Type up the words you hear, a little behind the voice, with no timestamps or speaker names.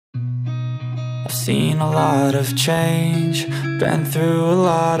I've seen a lot of change, been through a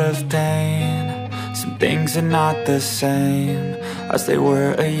lot of pain. Some things are not the same as they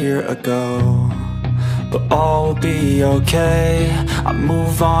were a year ago, but all will be okay. I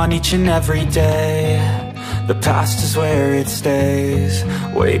move on each and every day. The past is where it stays,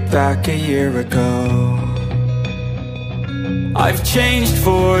 way back a year ago. I've changed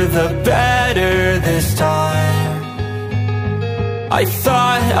for the better this time. I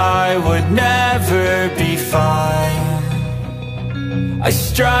thought I would never be fine. I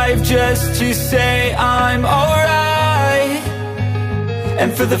strive just to say I'm alright,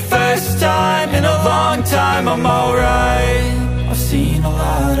 and for the first time in a long time I'm alright. I've seen a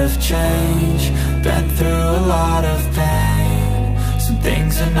lot of change, been through a lot of pain. Some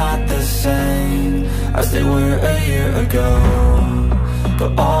things are not the same as they were a year ago,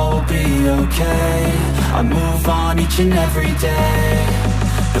 but all will be okay. I move on each and every day.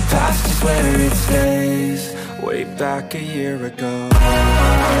 The past is where it stays, way back a year ago.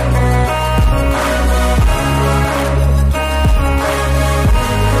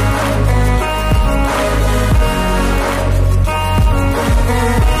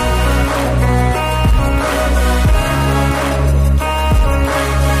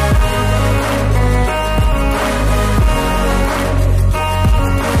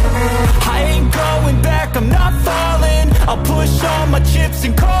 I'm not falling, I'll push all my chips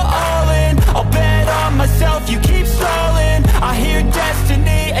and call all in. I'll bet on myself, you keep stalling. I hear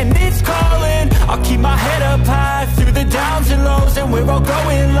destiny and it's calling. I'll keep my head up high through the downs and lows, and we're all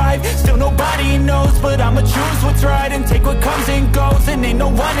going life. Still nobody knows, but I'ma choose what's right and take what comes and goes. And ain't no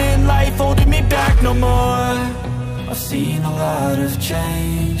one in life holding me back no more. I've seen a lot of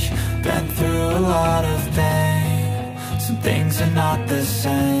change, been through a lot of pain. Some things are not the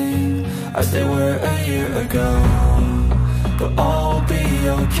same as they were a year ago, but all will be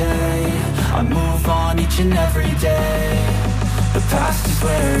okay. I move on each and every day. The past is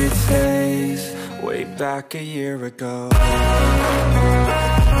where it stays, way back a year ago.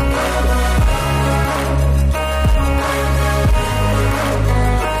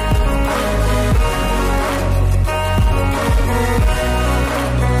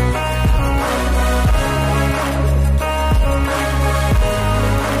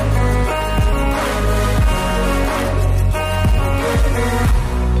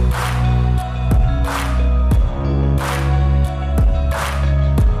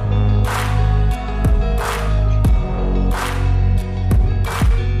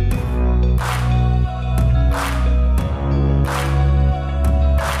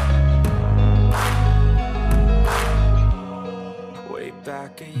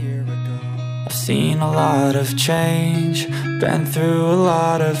 Seen a lot of change, been through a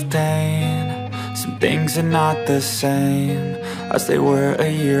lot of pain. Some things are not the same as they were a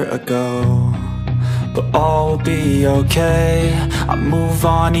year ago, but all will be okay. I move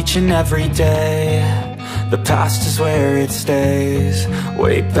on each and every day. The past is where it stays,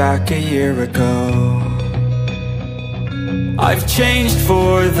 way back a year ago. I've changed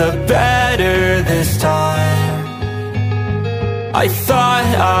for the better this time. I thought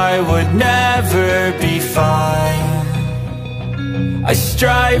I would never be fine. I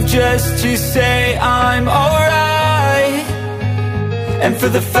strive just to say I'm alright, and for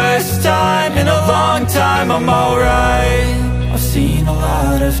the first time in a long time I'm alright. I've seen a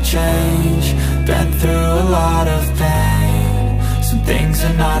lot of change, been through a lot of pain. Some things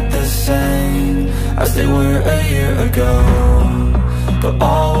are not the same as they were a year ago, but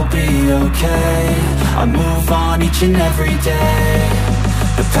all will be okay. I move on each and every day.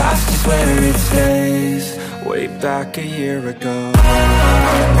 The past is where it stays, way back a year ago.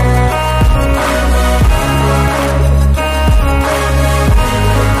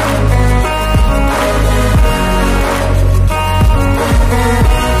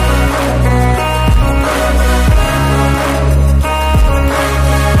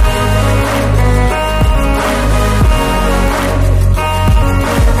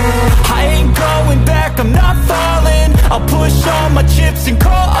 I'm not falling, I'll push all my chips and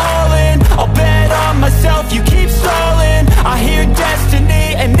call all in. I'll bet on myself, you keep stalling. I hear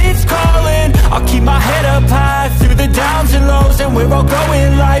destiny and it's calling. I'll keep my head up high through the downs and lows, and we're all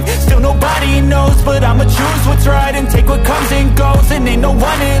going life. Still nobody knows, but I'ma choose what's right and take what comes and goes. And ain't no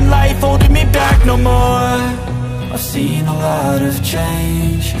one in life holding me back no more. I've seen a lot of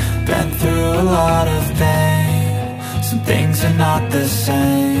change, been through a lot of pain. Some things are not the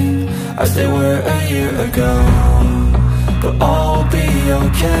same as they were a year ago, but all will be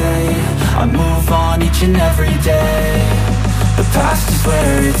okay. I move on each and every day. The past is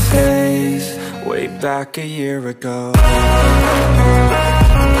where it stays, way back a year ago.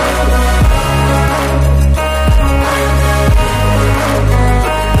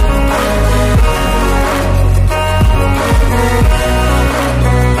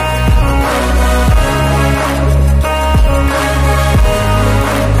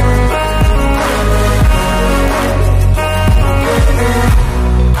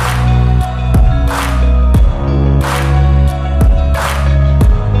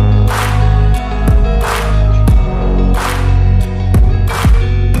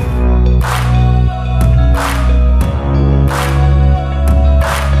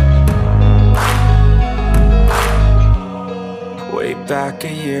 back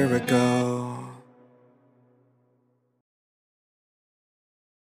a year ago.